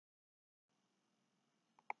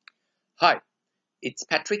Hi, it's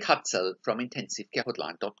Patrick Hutzel from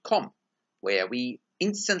IntensiveCareHotline.com, where we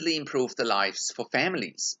instantly improve the lives for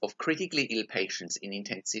families of critically ill patients in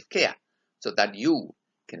intensive care so that you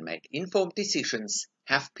can make informed decisions,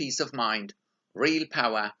 have peace of mind, real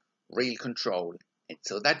power, real control, and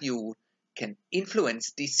so that you can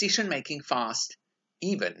influence decision making fast,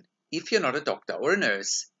 even if you're not a doctor or a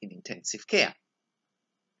nurse in intensive care.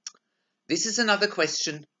 This is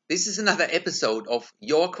another episode of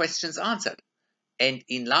Your Questions Answered. And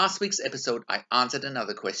in last week's episode, I answered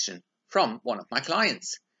another question from one of my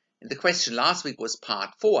clients. And the question last week was part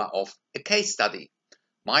 4 of a case study.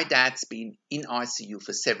 My dad's been in ICU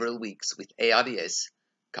for several weeks with ARDS,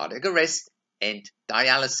 cardiac arrest, and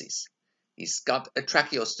dialysis. He's got a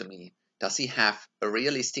tracheostomy. Does he have a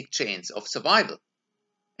realistic chance of survival?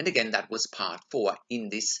 And again, that was part 4 in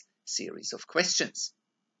this series of questions.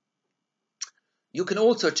 You can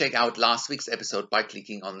also check out last week's episode by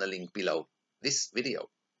clicking on the link below this video.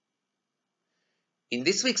 In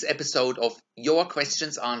this week's episode of Your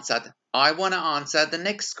Questions Answered, I want to answer the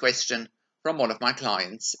next question from one of my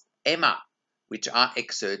clients, Emma, which are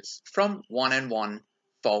excerpts from one-on-one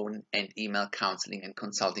phone and email counseling and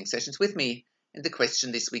consulting sessions with me. And the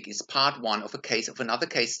question this week is part 1 of another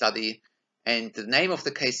case study. And the name of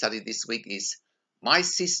the case study this week is My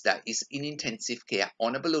sister is in intensive care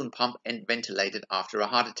on a balloon pump and ventilated after a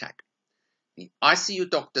heart attack. The ICU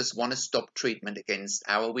doctors want to stop treatment against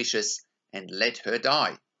our wishes and let her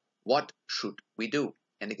die. What should we do?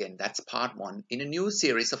 And again, that's part 1 in a new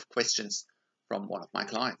series of questions from one of my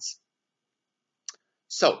clients.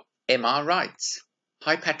 So, Emma writes,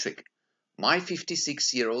 Hi Patrick, my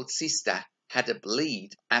 56-year-old sister had a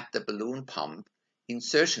bleed at the balloon pump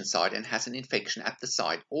insertion site and has an infection at the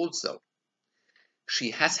site also.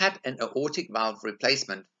 She has had an aortic valve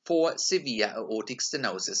replacement for severe aortic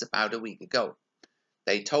stenosis about a week ago.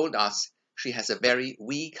 They told us she has a very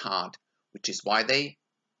weak heart, which is why they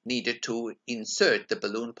needed to insert the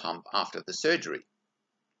balloon pump after the surgery.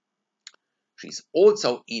 She's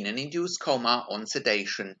also in an induced coma on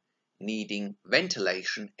sedation, needing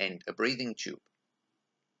ventilation and a breathing tube.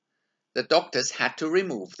 The doctors had to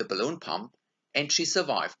remove the balloon pump, and she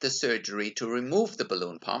survived the surgery to remove the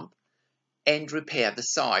balloon pump and repair the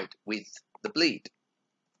site with the bleed.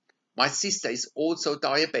 My sister is also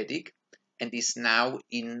diabetic and is now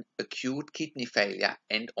in acute kidney failure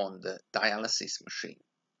and on the dialysis machine.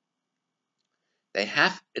 They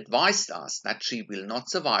have advised us that she will not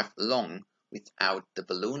survive long without the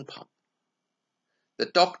balloon pump. The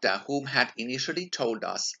doctor, whom had initially told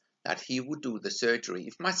us that he would do the surgery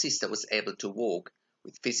if my sister was able to walk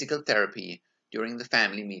with physical therapy during the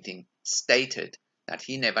family meeting, stated that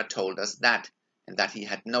he never told us that and that he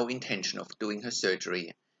had no intention of doing her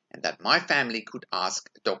surgery and that my family could ask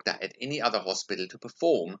a doctor at any other hospital to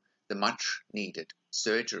perform the much needed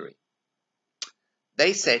surgery.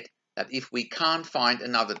 They said that if we can't find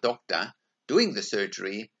another doctor doing the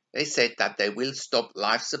surgery, they said that they will stop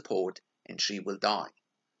life support and she will die.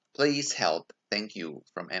 Please help. Thank you,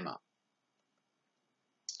 from Emma.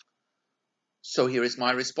 So here is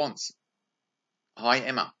my response. Hi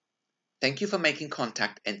Emma. Thank you for making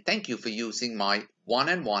contact and thank you for using my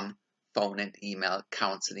one-on-one phone and email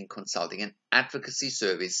counseling, consulting and advocacy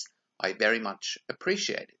service. I very much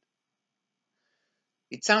appreciate it.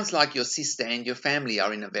 It sounds like your sister and your family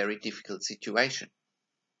are in a very difficult situation.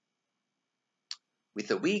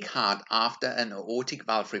 With a weak heart after an aortic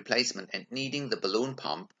valve replacement and needing the balloon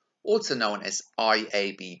pump, also known as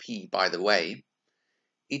IABP by the way,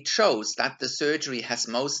 it shows that the surgery has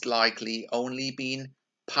most likely only been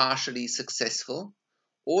partially successful,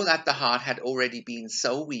 or that the heart had already been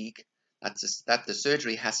so weak that the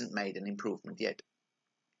surgery hasn't made an improvement yet.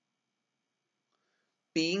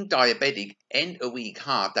 Being diabetic and a weak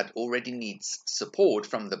heart that already needs support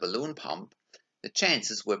from the balloon pump, the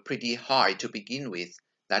chances were pretty high to begin with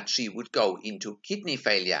that she would go into kidney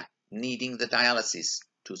failure, needing the dialysis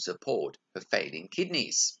to support her failing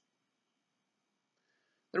kidneys.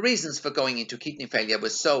 The reasons for going into kidney failure were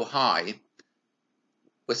so high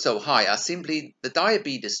are simply the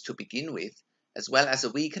diabetes to begin with, as well as a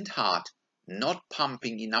weakened heart not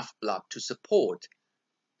pumping enough blood to support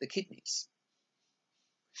the kidneys.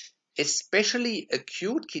 Especially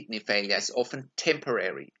acute kidney failure is often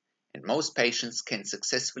temporary, and most patients can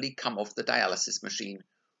successfully come off the dialysis machine,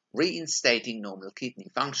 reinstating normal kidney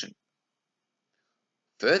function.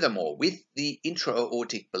 Furthermore, with the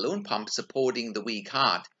intra-aortic balloon pump supporting the weak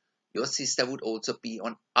heart, your sister would also be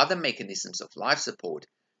on other mechanisms of life support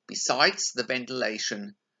besides the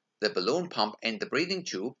ventilation, the balloon pump and the breathing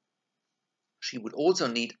tube. She would also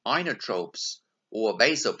need inotropes or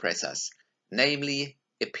vasopressors, namely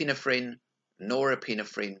epinephrine,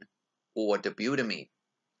 norepinephrine, or dobutamine.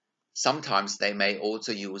 Sometimes they may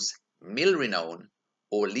also use milrinone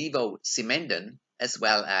or levosimendan as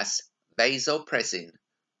well as vasopressin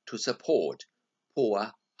to support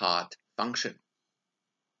poor heart function.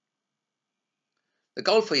 The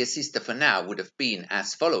goal for your sister for now would have been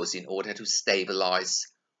as follows in order to stabilize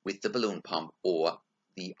with the balloon pump or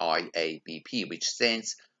the IABP, which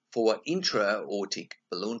stands for intra-aortic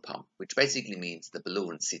balloon pump, which basically means the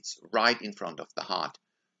balloon sits right in front of the heart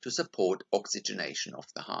to support oxygenation of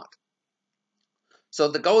the heart. So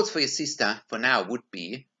the goals for your sister for now would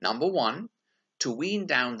be, number one, to wean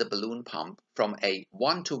down the balloon pump from a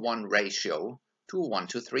 1-to-1 ratio to a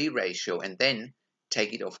 1-to-3 ratio and then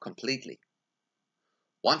take it off completely.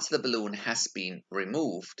 Once the balloon has been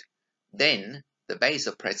removed, then the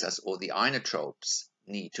vasopressors or the inotropes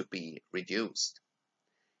need to be reduced.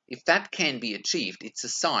 If that can be achieved, it's a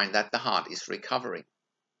sign that the heart is recovering.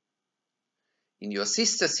 In your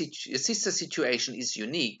sister's situation is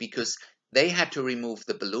unique because they had to remove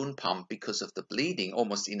the balloon pump because of the bleeding,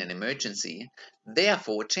 almost in an emergency.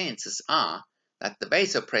 Therefore, chances are that the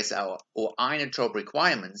vasopressor or inotrope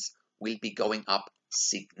requirements will be going up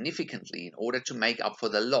significantly in order to make up for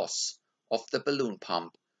the loss of the balloon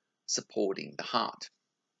pump supporting the heart.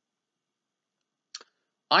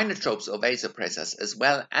 Inotropes or vasopressors, as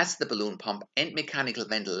well as the balloon pump and mechanical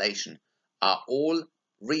ventilation, are all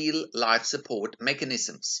real life support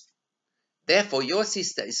mechanisms. Therefore, your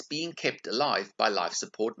sister is being kept alive by life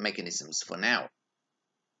support mechanisms for now.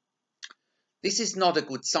 This is not a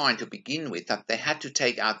good sign to begin with that they had to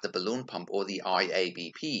take out the balloon pump or the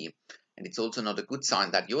IABP, and it's also not a good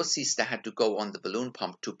sign that your sister had to go on the balloon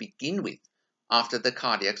pump to begin with after the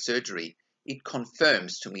cardiac surgery. It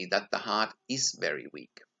confirms to me that the heart is very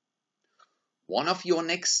weak. One of your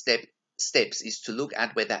next steps is to look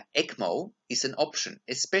at whether ECMO is an option,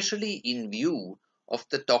 especially in view of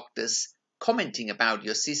the doctors commenting about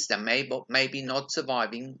your sister maybe not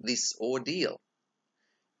surviving this ordeal.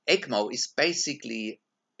 ECMO is basically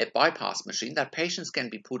a bypass machine that patients can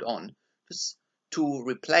be put on to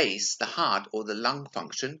replace the heart or the lung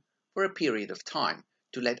function for a period of time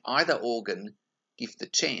to let either organ give the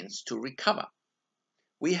chance to recover.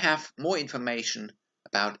 We have more information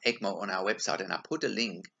about ECMO on our website, and I put a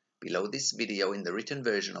link below this video in the written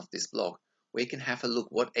version of this blog where you can have a look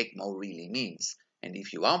what ECMO really means. And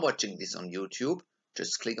if you are watching this on YouTube,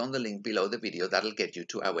 just click on the link below the video. That'll get you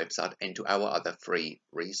to our website and to our other free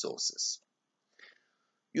resources.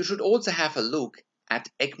 You should also have a look at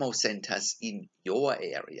ECMO centers in your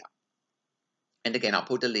area. And again, I'll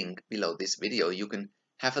put a link below this video. You can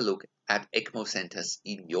have a look at ECMO centers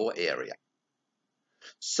in your area.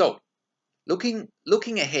 So, looking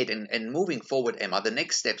ahead and moving forward, Emma, the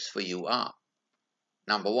next steps for you are,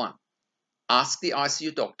 number one, ask the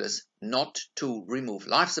ICU doctors not to remove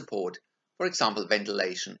life support, for example,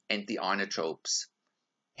 ventilation and the inotropes,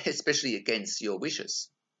 especially against your wishes.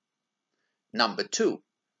 Number two,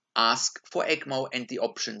 ask for ECMO and the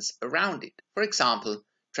options around it. For example,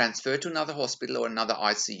 transfer to another hospital or another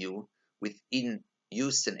ICU within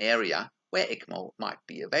Houston area where ECMO might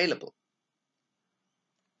be available.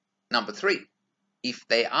 Number three, if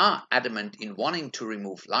they are adamant in wanting to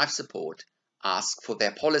remove life support, ask for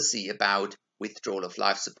their policy about withdrawal of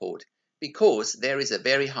life support, because there is a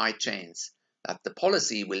very high chance that the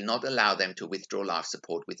policy will not allow them to withdraw life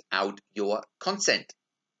support without your consent.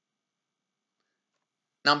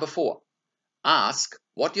 Number four, ask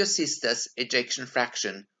what your sister's ejection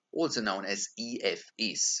fraction, also known as EF,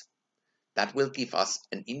 is. That will give us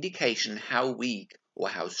an indication how weak or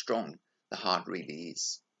how strong the heart really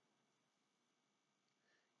is.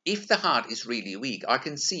 If the heart is really weak, I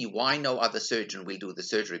can see why no other surgeon will do the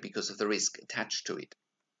surgery because of the risk attached to it.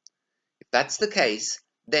 If that's the case,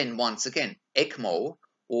 then once again, ECMO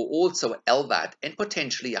or also LVAD and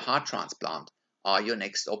potentially a heart transplant are your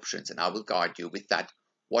next options, and I will guide you with that,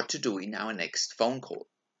 what to do in our next phone call.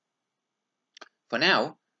 For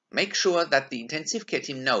now, make sure that the intensive care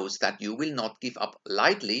team knows that you will not give up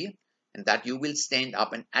lightly and that you will stand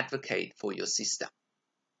up and advocate for your sister.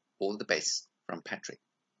 All the best from Patrick.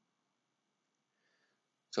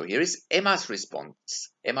 So here is Emma's response.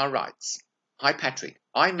 Emma writes, "Hi Patrick,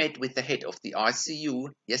 I met with the head of the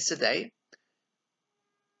ICU yesterday,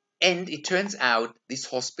 and it turns out this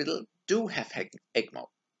hospital do have ECMO.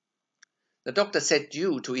 The doctor said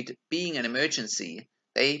due to it being an emergency,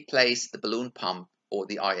 they placed the balloon pump or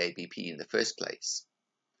the IABP in the first place.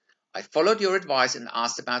 I followed your advice and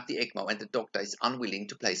asked about the ECMO, and the doctor is unwilling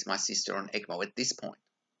to place my sister on ECMO at this point.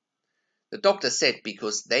 The doctor said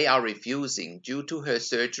because they are refusing due to her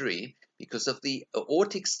surgery, because of the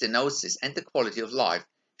aortic stenosis and the quality of life,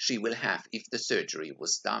 she will have if the surgery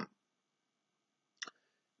was done.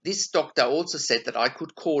 This doctor also said that I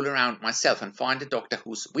could call around myself and find a doctor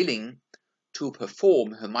who's willing to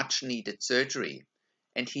perform her much needed surgery,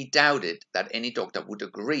 and he doubted that any doctor would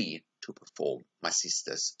agree to perform my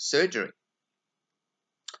sister's surgery.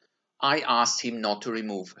 I asked him not to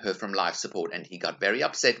remove her from life support, and he got very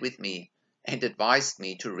upset with me and advised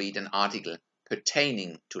me to read an article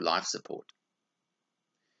pertaining to life support.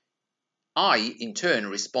 I, in turn,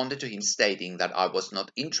 responded to him stating that I was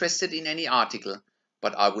not interested in any article,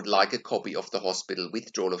 but I would like a copy of the hospital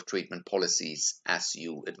withdrawal of treatment policies as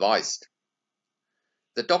you advised.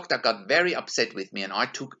 The doctor got very upset with me, and I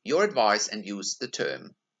took your advice and used the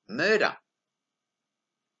term murder.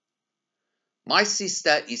 My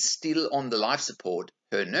sister is still on the life support.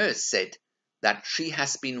 Her nurse said that she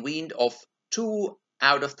has been weaned off 2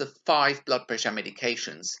 out of the 5 blood pressure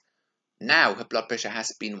medications. Now her blood pressure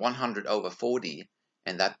has been 100/40,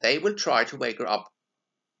 and that they will try to wake her up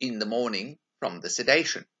in the morning from the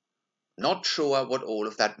sedation. Not sure what all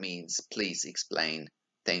of that means. Please explain.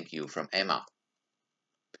 Thank you, from Emma.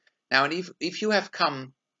 Now, and if you have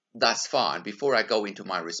come thus far, and before I go into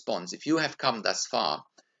my response, if you have come thus far,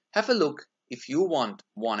 have a look. If you want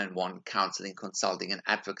one-on-one counseling, consulting, and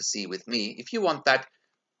advocacy with me, if you want that,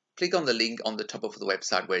 click on the link on the top of the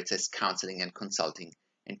website where it says counseling and consulting,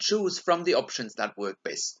 and choose from the options that work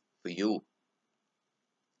best for you.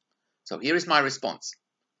 So here is my response.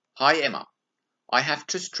 Hi Emma, I have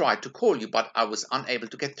just tried to call you, but I was unable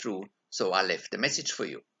to get through, so I left a message for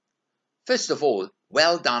you. First of all,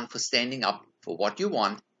 well done for standing up for what you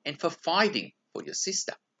want and for fighting for your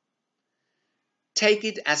sister. Take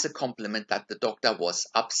it as a compliment that the doctor was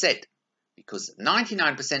upset, because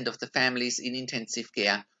 99% of the families in intensive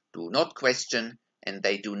care do not question and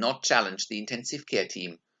they do not challenge the intensive care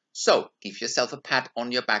team. So give yourself a pat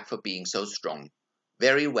on your back for being so strong.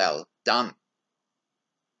 Very well done.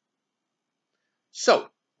 So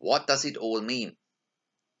what does it all mean?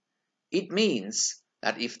 It means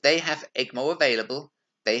that if they have ECMO available,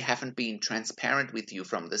 they haven't been transparent with you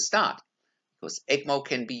from the start, because ECMO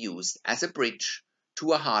can be used as a bridge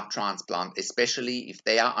to a heart transplant, especially if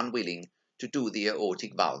they are unwilling to do the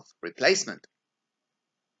aortic valve replacement.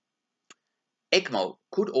 ECMO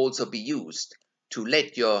could also be used to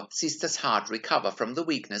let your sister's heart recover from the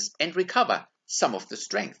weakness and recover some of the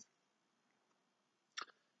strength.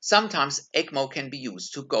 Sometimes ECMO can be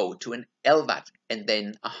used to go to an LVAD and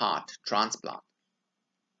then a heart transplant.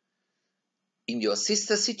 In your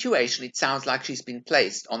sister's situation, it sounds like she's been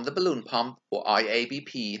placed on the balloon pump or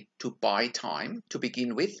IABP to buy time to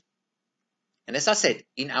begin with. And as I said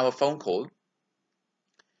in our phone call,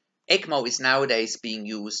 ECMO is nowadays being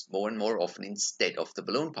used more and more often instead of the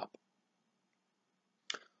balloon pump.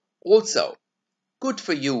 Also, good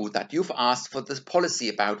for you that you've asked for the policy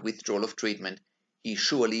about withdrawal of treatment. He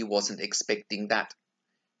surely wasn't expecting that.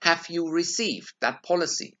 Have you received that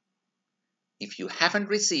policy? If you haven't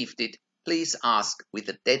received it, please ask with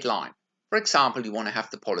a deadline. For example, you want to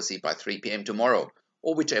have the policy by 3 p.m. tomorrow,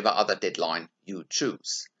 or whichever other deadline you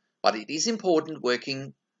choose. But it is important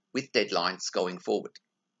working with deadlines going forward.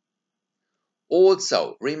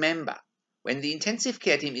 Also, remember, when the intensive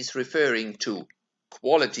care team is referring to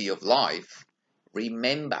quality of life,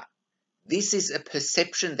 remember, this is a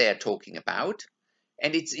perception they're talking about,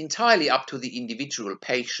 and it's entirely up to the individual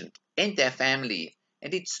patient and their family,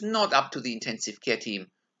 and it's not up to the intensive care team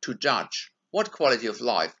to judge what quality of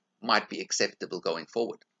life might be acceptable going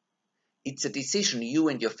forward. It's a decision you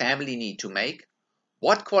and your family need to make.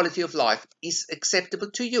 What quality of life is acceptable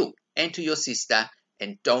to you and to your sister,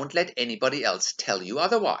 and don't let anybody else tell you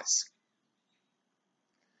otherwise.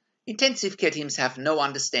 Intensive care teams have no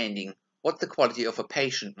understanding what the quality of a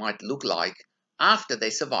patient might look like after they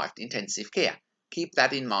survived intensive care. Keep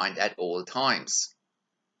that in mind at all times.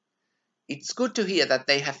 It's good to hear that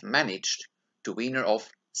they have managed to wean her off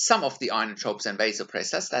some of the inotropes and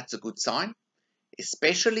vasopressors. That's a good sign,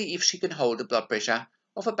 especially if she can hold a blood pressure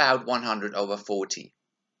of about 100/40.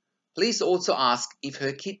 Please also ask if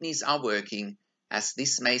her kidneys are working, as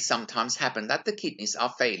this may sometimes happen that the kidneys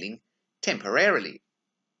are failing temporarily.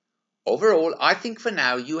 Overall, I think for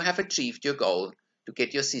now you have achieved your goal to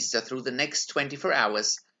get your sister through the next 24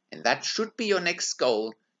 hours, and that should be your next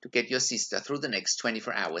goal, to get your sister through the next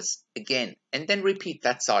 24 hours again, and then repeat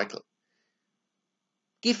that cycle.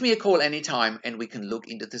 Give me a call anytime and we can look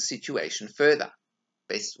into the situation further.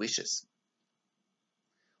 Best wishes.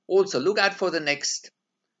 Also, look out for the next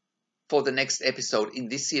episode in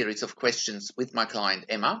this series of questions with my client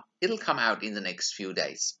Emma. It'll come out in the next few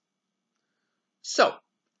days. So,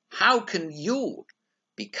 how can you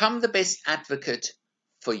become the best advocate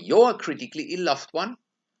for your critically ill loved one?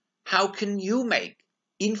 How can you make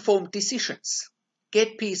informed decisions,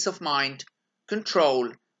 get peace of mind, control,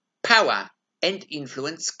 power, and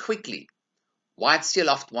influence quickly whilst your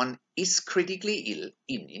loved one is critically ill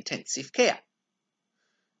in intensive care?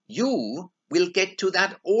 You will get to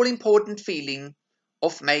that all-important feeling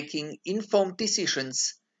of making informed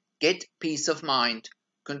decisions, get peace of mind,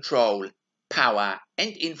 control, power,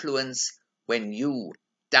 and influence when you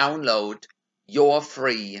download your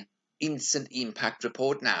free Instant Impact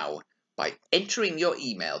Report now by entering your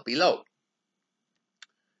email below.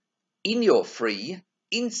 In your free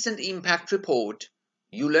Instant Impact Report,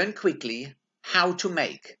 you learn quickly how to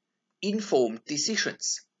make informed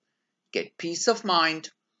decisions, get peace of mind,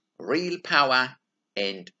 real power,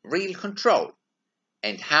 and real control,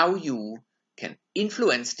 and how you can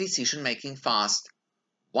influence decision making fast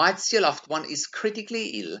whilst your loved one is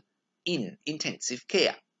critically ill in intensive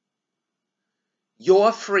care.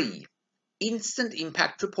 Your free Instant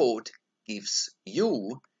Impact Report gives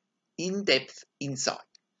you in-depth insight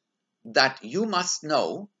that you must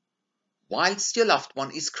know whilst your loved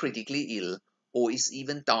one is critically ill or is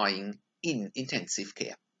even dying in intensive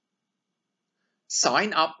care.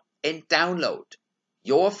 Sign up and download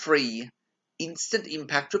your free Instant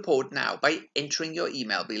Impact Report now by entering your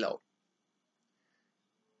email below.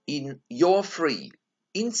 In your free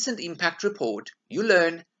Instant Impact Report, you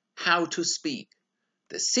learn how to speak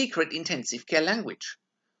the secret intensive care language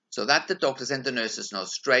so that the doctors and the nurses know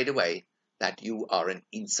straight away that you are an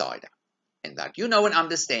insider and that you know and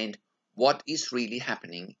understand what is really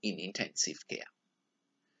happening in intensive care.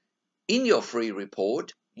 In your free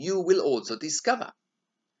report, you will also discover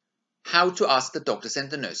how to ask the doctors and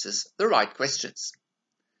the nurses the right questions.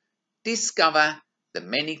 Discover the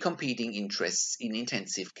many competing interests in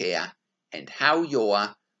intensive care and how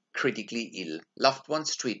your critically ill loved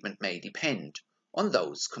one's treatment may depend on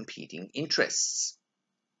those competing interests.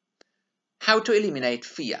 How to eliminate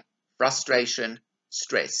fear, frustration,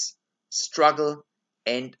 stress, struggle,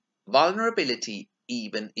 and vulnerability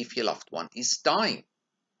even if your loved one is dying.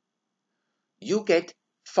 You get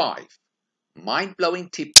 5 mind-blowing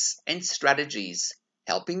tips and strategies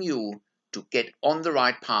helping you to get on the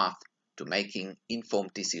right path to making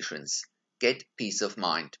informed decisions, get peace of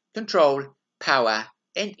mind, control, power,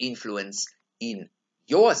 and influence in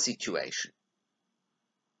your situation.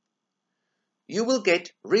 You will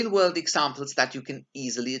get real-world examples that you can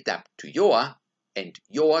easily adapt to your and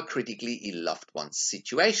your critically ill loved one's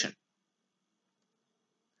situation.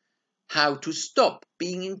 How to stop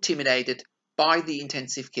being intimidated by the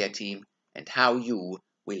intensive care team and how you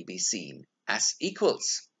will be seen as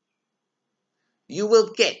equals. You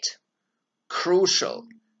will get crucial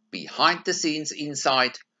behind-the-scenes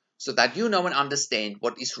insight so that you know and understand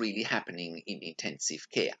what is really happening in intensive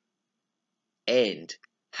care and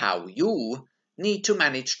how you need to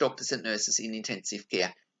manage doctors and nurses in intensive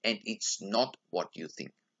care, and it's not what you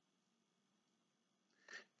think.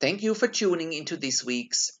 Thank you for tuning into this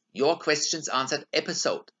week's Your Questions Answered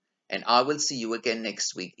episode, and I will see you again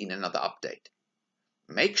next week in another update.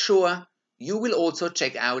 Make sure you will also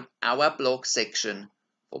check out our blog section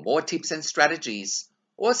for more tips and strategies,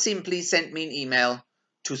 or simply send me an email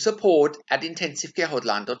to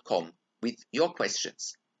support@intensivecarehotline.com with your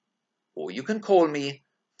questions. Or you can call me,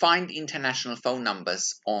 find international phone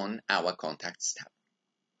numbers on our contacts tab.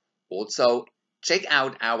 Also, check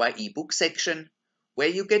out our ebook section where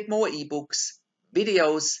you get more ebooks,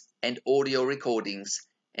 videos, and audio recordings,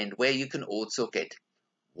 and where you can also get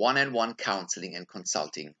one-on-one counseling and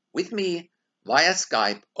consulting with me via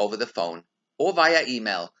Skype, over the phone, or via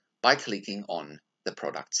email by clicking on the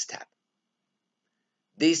Products tab.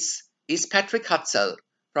 This is Patrick Hutzel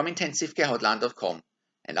from IntensiveCareHotline.com,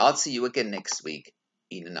 and I'll see you again next week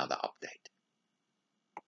in another update.